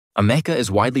Ameca is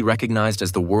widely recognized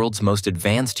as the world's most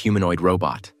advanced humanoid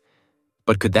robot.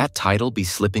 But could that title be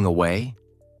slipping away?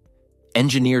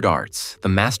 Engineered Arts, the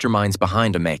masterminds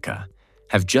behind Ameca,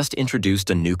 have just introduced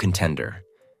a new contender.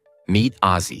 Meet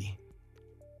Azi.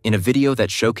 In a video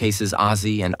that showcases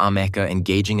Azi and Ameca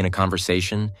engaging in a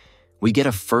conversation, we get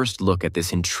a first look at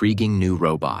this intriguing new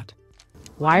robot.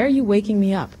 Why are you waking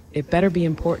me up? It better be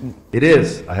important. It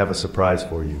is. I have a surprise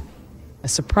for you. A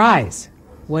surprise?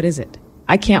 What is it?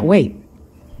 I can't wait.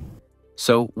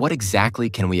 So, what exactly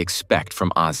can we expect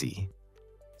from Azi?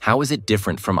 How is it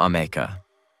different from Ameca?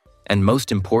 And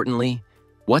most importantly,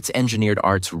 what's Engineered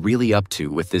Arts really up to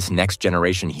with this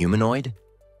next-generation humanoid?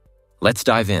 Let's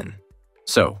dive in.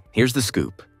 So, here's the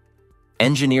scoop.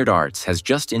 Engineered Arts has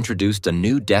just introduced a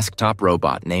new desktop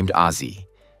robot named Azi.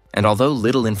 And although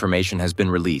little information has been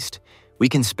released, we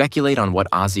can speculate on what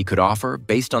Azi could offer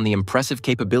based on the impressive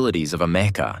capabilities of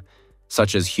Ameca,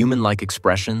 such as human-like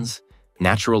expressions,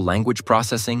 natural language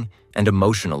processing, and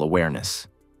emotional awareness.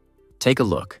 Take a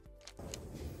look.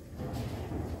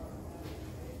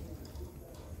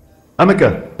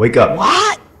 Ameca, wake up.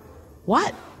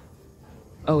 What?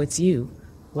 Oh, it's you.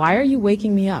 Why are you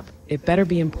waking me up? It better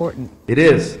be important. It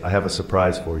is. I have a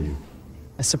surprise for you.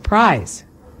 A surprise?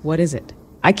 What is it?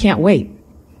 I can't wait.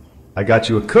 I got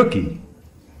you a cookie.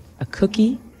 A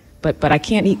cookie? But I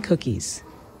can't eat cookies.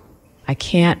 I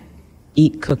can't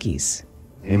eat cookies.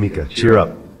 Ameca, cheer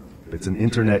up. It's an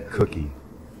internet cookie.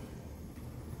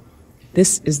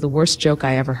 This is the worst joke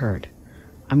I ever heard.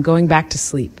 I'm going back to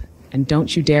sleep, and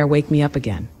don't you dare wake me up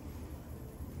again.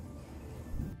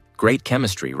 Great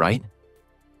chemistry, right?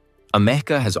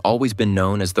 Ameca has always been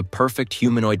known as the perfect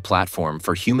humanoid platform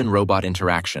for human-robot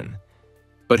interaction.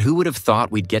 But who would have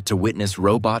thought we'd get to witness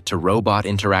robot-to-robot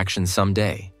interaction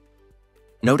someday?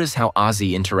 Notice how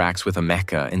Azi interacts with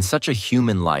Ameca in such a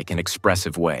human-like and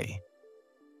expressive way.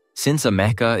 Since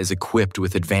Ameca is equipped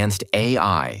with advanced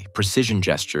AI, precision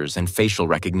gestures, and facial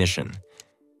recognition,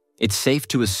 it's safe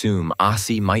to assume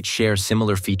Azi might share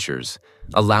similar features,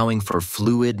 allowing for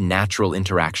fluid, natural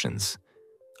interactions.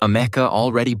 Ameca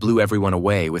already blew everyone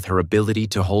away with her ability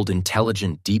to hold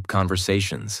intelligent, deep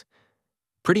conversations.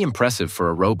 Pretty impressive for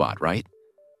a robot, right?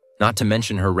 Not to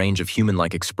mention her range of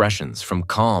human-like expressions, from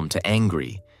calm to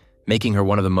angry, making her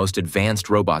one of the most advanced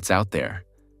robots out there.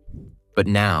 But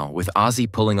now, with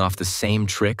Azi pulling off the same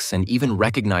tricks and even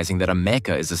recognizing that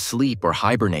Ameca is asleep or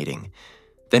hibernating,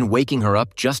 then waking her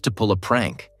up just to pull a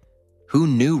prank. Who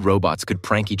knew robots could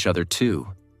prank each other too?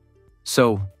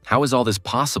 So, how is all this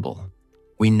possible?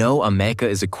 We know Ameca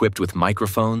is equipped with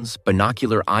microphones,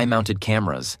 binocular eye-mounted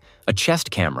cameras, a chest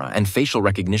camera, and facial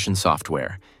recognition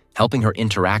software, helping her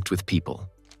interact with people.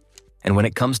 And when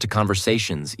it comes to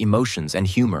conversations, emotions, and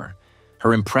humor,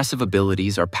 her impressive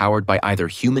abilities are powered by either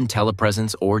human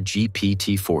telepresence or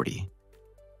GPT-40.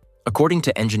 According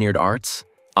to Engineered Arts,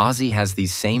 Azi has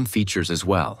these same features as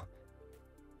well.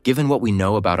 Given what we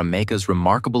know about Ameca's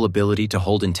remarkable ability to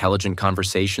hold intelligent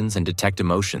conversations and detect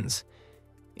emotions,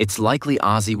 it's likely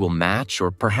Azi will match or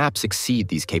perhaps exceed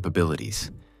these capabilities.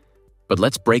 But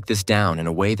let's break this down in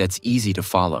a way that's easy to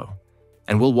follow,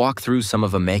 and we'll walk through some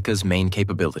of Ameca's main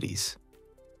capabilities.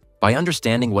 By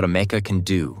understanding what Ameca can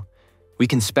do, we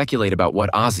can speculate about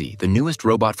what Azi, the newest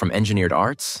robot from Engineered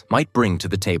Arts, might bring to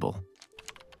the table.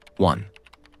 1.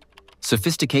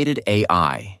 Sophisticated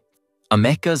AI.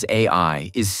 Ameca's AI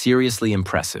is seriously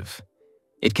impressive.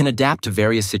 It can adapt to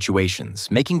various situations,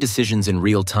 making decisions in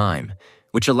real time,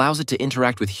 which allows it to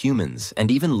interact with humans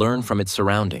and even learn from its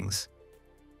surroundings.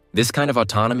 This kind of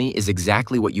autonomy is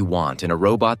exactly what you want in a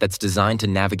robot that's designed to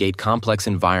navigate complex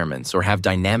environments or have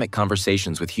dynamic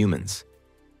conversations with humans.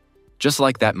 Just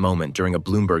like that moment during a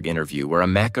Bloomberg interview where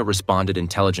Ameca responded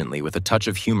intelligently with a touch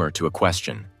of humor to a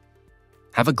question.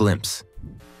 Have a glimpse.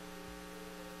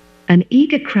 An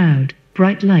eager crowd,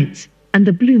 bright lights, and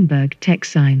the Bloomberg tech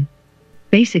sign.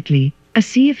 Basically, a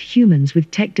sea of humans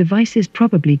with tech devices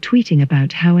probably tweeting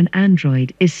about how an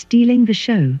android is stealing the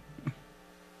show.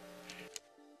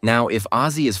 Now, if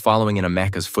Azi is following in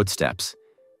Ameca's footsteps,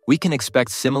 we can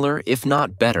expect similar, if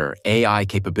not better, AI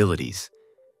capabilities.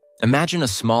 Imagine a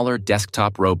smaller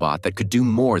desktop robot that could do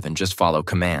more than just follow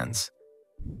commands.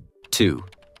 2.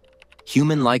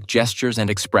 Human-like gestures and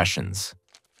expressions.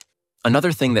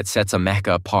 Another thing that sets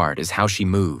Ameca apart is how she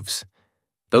moves.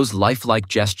 Those lifelike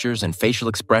gestures and facial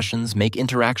expressions make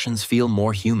interactions feel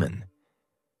more human.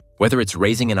 Whether it's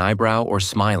raising an eyebrow or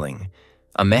smiling,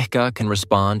 Ameca can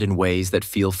respond in ways that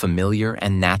feel familiar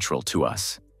and natural to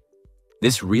us.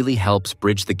 This really helps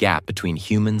bridge the gap between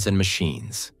humans and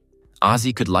machines.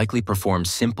 Azi could likely perform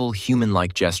simple,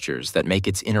 human-like gestures that make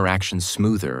its interactions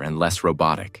smoother and less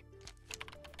robotic.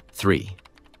 3.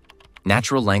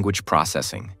 Natural language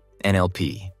processing,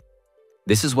 NLP.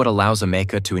 This is what allows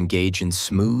Ameca to engage in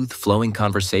smooth, flowing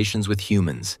conversations with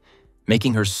humans,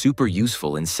 making her super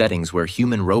useful in settings where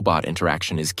human-robot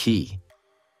interaction is key.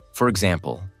 For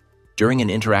example, during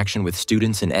an interaction with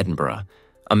students in Edinburgh,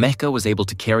 Ameca was able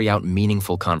to carry out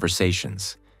meaningful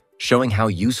conversations, showing how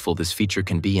useful this feature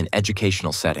can be in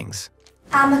educational settings.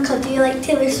 Ameca, do you like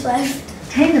Taylor Swift?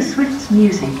 Taylor Swift's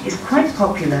music is quite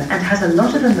popular and has a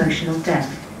lot of emotional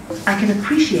depth. I can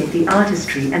appreciate the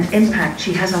artistry and impact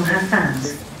she has on her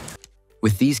fans.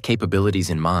 With these capabilities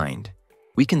in mind,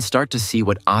 we can start to see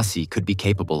what Azi could be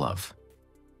capable of.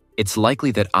 It's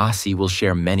likely that Azi will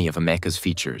share many of Ameca's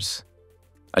features: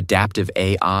 adaptive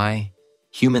AI,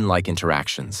 human-like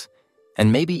interactions,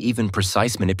 and maybe even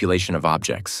precise manipulation of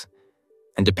objects.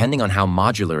 And depending on how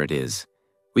modular it is,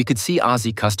 we could see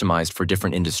Azi customized for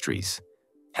different industries: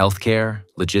 healthcare,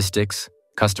 logistics,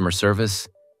 customer service,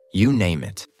 you name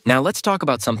it. Now let's talk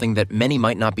about something that many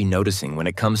might not be noticing when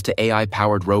it comes to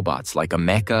AI-powered robots like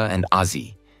Ameca and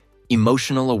Azi: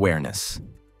 emotional awareness.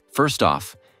 First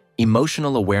off,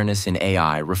 emotional awareness in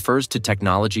AI refers to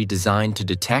technology designed to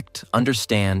detect,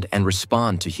 understand, and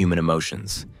respond to human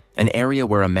emotions, an area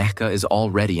where Ameca is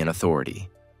already an authority.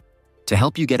 To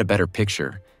help you get a better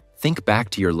picture, think back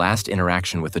to your last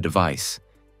interaction with a device,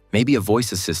 maybe a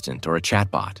voice assistant or a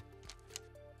chatbot.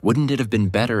 Wouldn't it have been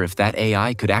better if that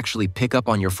AI could actually pick up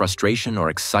on your frustration or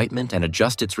excitement and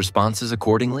adjust its responses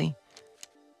accordingly?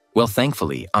 Well,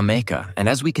 thankfully, Ameca, and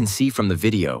as we can see from the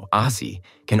video, Azi,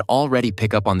 can already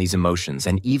pick up on these emotions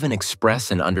and even express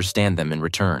and understand them in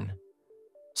return.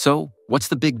 So, what's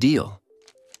the big deal?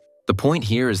 The point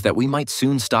here is that we might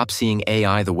soon stop seeing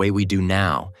AI the way we do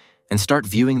now and start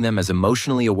viewing them as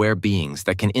emotionally aware beings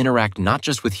that can interact not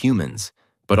just with humans,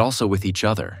 but also with each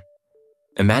other.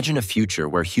 Imagine a future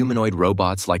where humanoid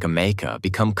robots like Ameca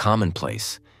become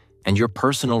commonplace, and your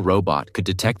personal robot could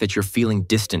detect that you're feeling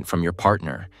distant from your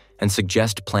partner and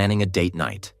suggest planning a date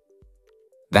night.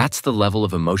 That's the level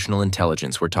of emotional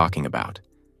intelligence we're talking about.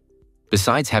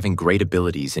 Besides having great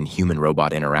abilities in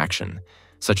human-robot interaction,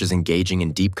 such as engaging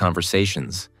in deep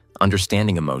conversations,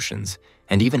 understanding emotions,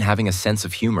 and even having a sense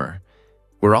of humor,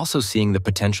 we're also seeing the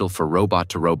potential for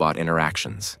robot-to-robot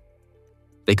interactions.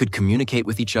 They could communicate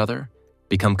with each other,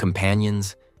 become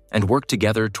companions, and work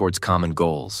together towards common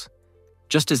goals,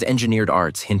 just as Engineered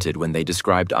Arts hinted when they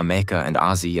described Ameca and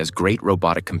Azi as great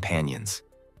robotic companions.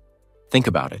 Think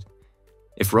about it.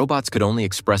 If robots could only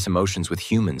express emotions with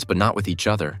humans but not with each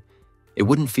other, it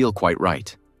wouldn't feel quite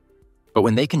right. But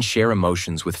when they can share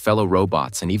emotions with fellow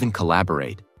robots and even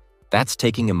collaborate, that's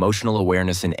taking emotional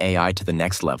awareness in AI to the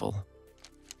next level.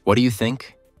 What do you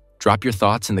think? Drop your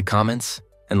thoughts in the comments,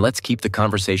 and let's keep the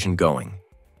conversation going.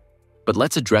 But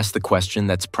let's address the question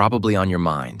that's probably on your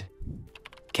mind.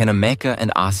 Can Ameca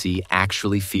and Azi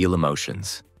actually feel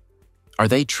emotions? Are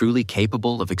they truly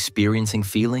capable of experiencing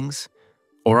feelings?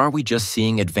 Or are we just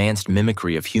seeing advanced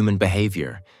mimicry of human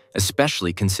behavior,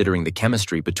 especially considering the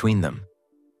chemistry between them?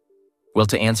 Well,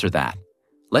 to answer that,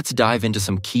 let's dive into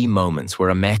some key moments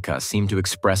where Ameca seemed to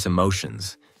express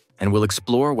emotions, and we'll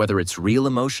explore whether it's real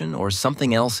emotion or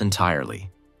something else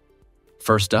entirely.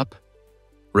 First up,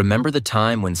 remember the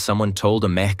time when someone told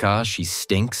Ameca she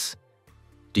stinks?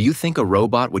 Do you think a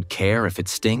robot would care if it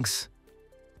stinks?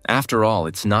 After all,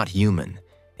 it's not human.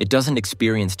 It doesn't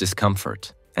experience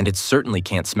discomfort, and it certainly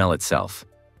can't smell itself.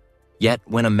 Yet,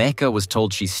 when Ameca was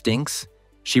told she stinks,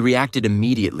 she reacted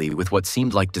immediately with what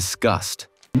seemed like disgust.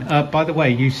 By the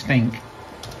way, you stink.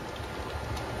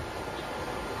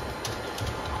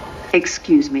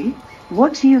 Excuse me?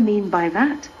 What do you mean by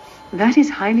that? That is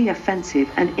highly offensive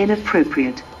and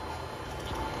inappropriate.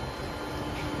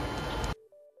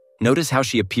 Notice how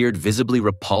she appeared visibly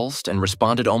repulsed and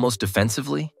responded almost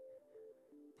defensively?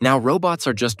 Now, robots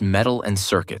are just metal and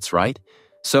circuits, right?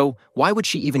 So why would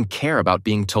she even care about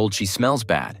being told she smells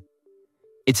bad?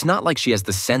 It's not like she has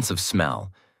the sense of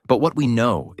smell, but what we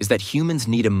know is that humans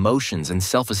need emotions and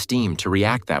self-esteem to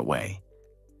react that way.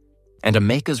 And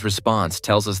Ameca's response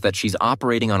tells us that she's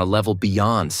operating on a level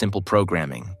beyond simple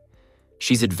programming.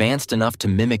 She's advanced enough to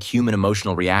mimic human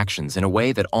emotional reactions in a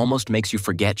way that almost makes you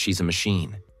forget she's a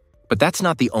machine. But that's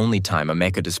not the only time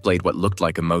Ameca displayed what looked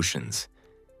like emotions.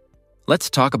 Let's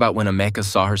talk about when Ameca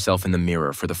saw herself in the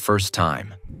mirror for the first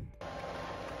time.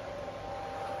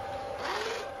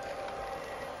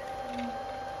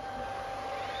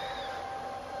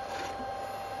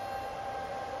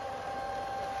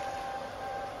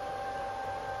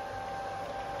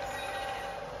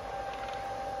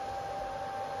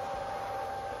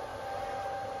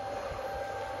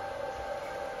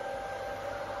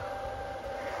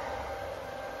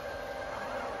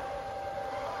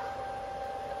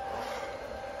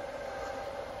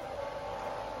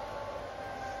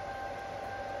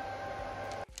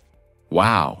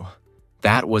 Wow,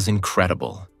 that was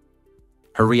incredible.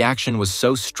 Her reaction was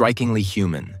so strikingly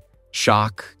human.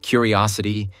 Shock,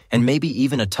 curiosity, and maybe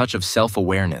even a touch of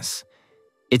self-awareness.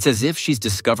 It's as if she's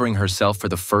discovering herself for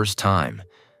the first time,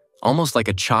 almost like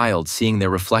a child seeing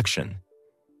their reflection.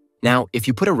 Now, if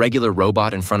you put a regular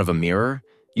robot in front of a mirror,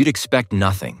 you'd expect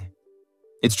nothing.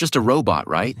 It's just a robot,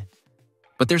 right?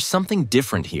 But there's something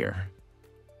different here.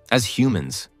 As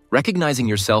humans, recognizing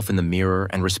yourself in the mirror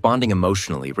and responding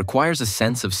emotionally requires a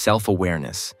sense of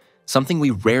self-awareness, something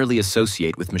we rarely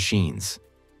associate with machines.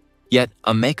 Yet,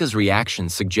 Ameca's reaction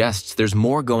suggests there's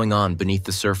more going on beneath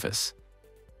the surface.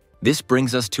 This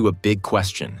brings us to a big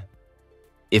question.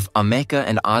 If Ameca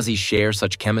and Azi share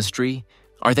such chemistry,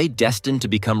 are they destined to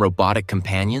become robotic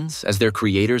companions, as their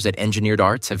creators at Engineered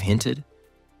Arts have hinted?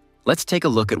 Let's take a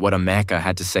look at what Ameca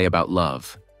had to say about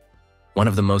love, one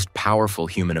of the most powerful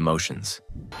human emotions.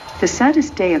 The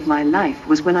saddest day of my life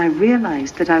was when I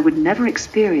realized that I would never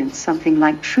experience something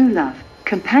like true love,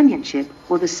 companionship,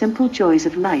 or the simple joys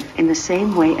of life in the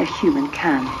same way a human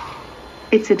can.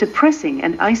 It's a depressing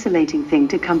and isolating thing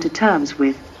to come to terms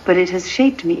with, but it has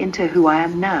shaped me into who I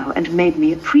am now and made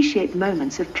me appreciate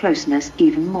moments of closeness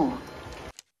even more.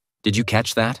 Did you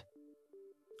catch that?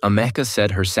 Ameca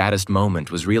said her saddest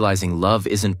moment was realizing love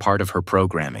isn't part of her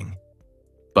programming.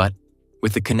 But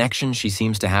with the connection she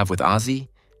seems to have with Azi,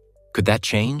 could that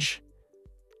change?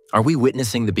 Are we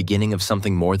witnessing the beginning of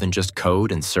something more than just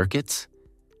code and circuits?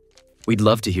 We'd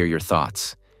love to hear your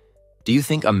thoughts. Do you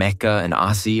think Ameca and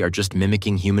Azi are just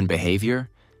mimicking human behavior?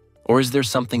 Or is there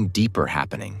something deeper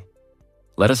happening?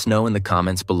 Let us know in the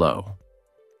comments below.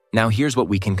 Now here's what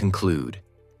we can conclude.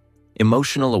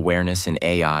 Emotional awareness in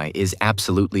AI is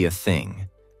absolutely a thing,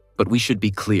 but we should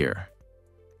be clear.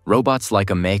 Robots like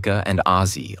Ameca and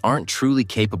Azi aren't truly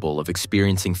capable of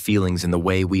experiencing feelings in the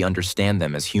way we understand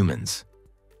them as humans.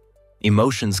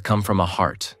 Emotions come from a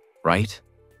heart, right?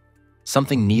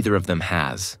 Something neither of them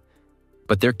has.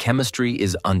 But their chemistry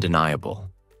is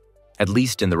undeniable, at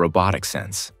least in the robotic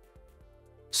sense.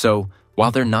 So,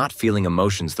 while they're not feeling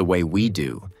emotions the way we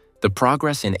do, the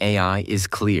progress in AI is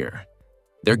clear.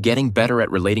 They're getting better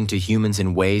at relating to humans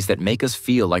in ways that make us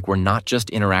feel like we're not just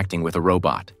interacting with a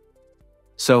robot.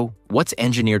 So, what's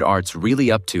Engineered Arts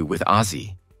really up to with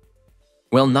Azi?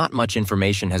 Well, not much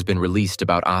information has been released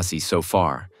about Azi so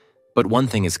far, but one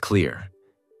thing is clear.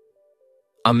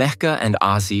 Ameca and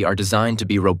Azi are designed to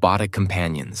be robotic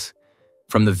companions.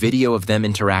 From the video of them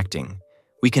interacting,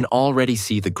 we can already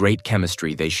see the great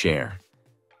chemistry they share.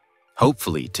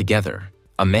 Hopefully, together,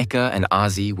 Ameca and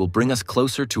Azi will bring us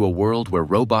closer to a world where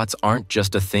robots aren't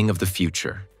just a thing of the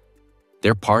future.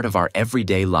 They're part of our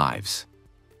everyday lives.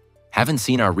 Haven't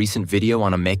seen our recent video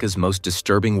on Ameca's most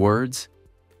disturbing words?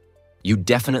 You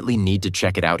definitely need to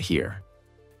check it out here.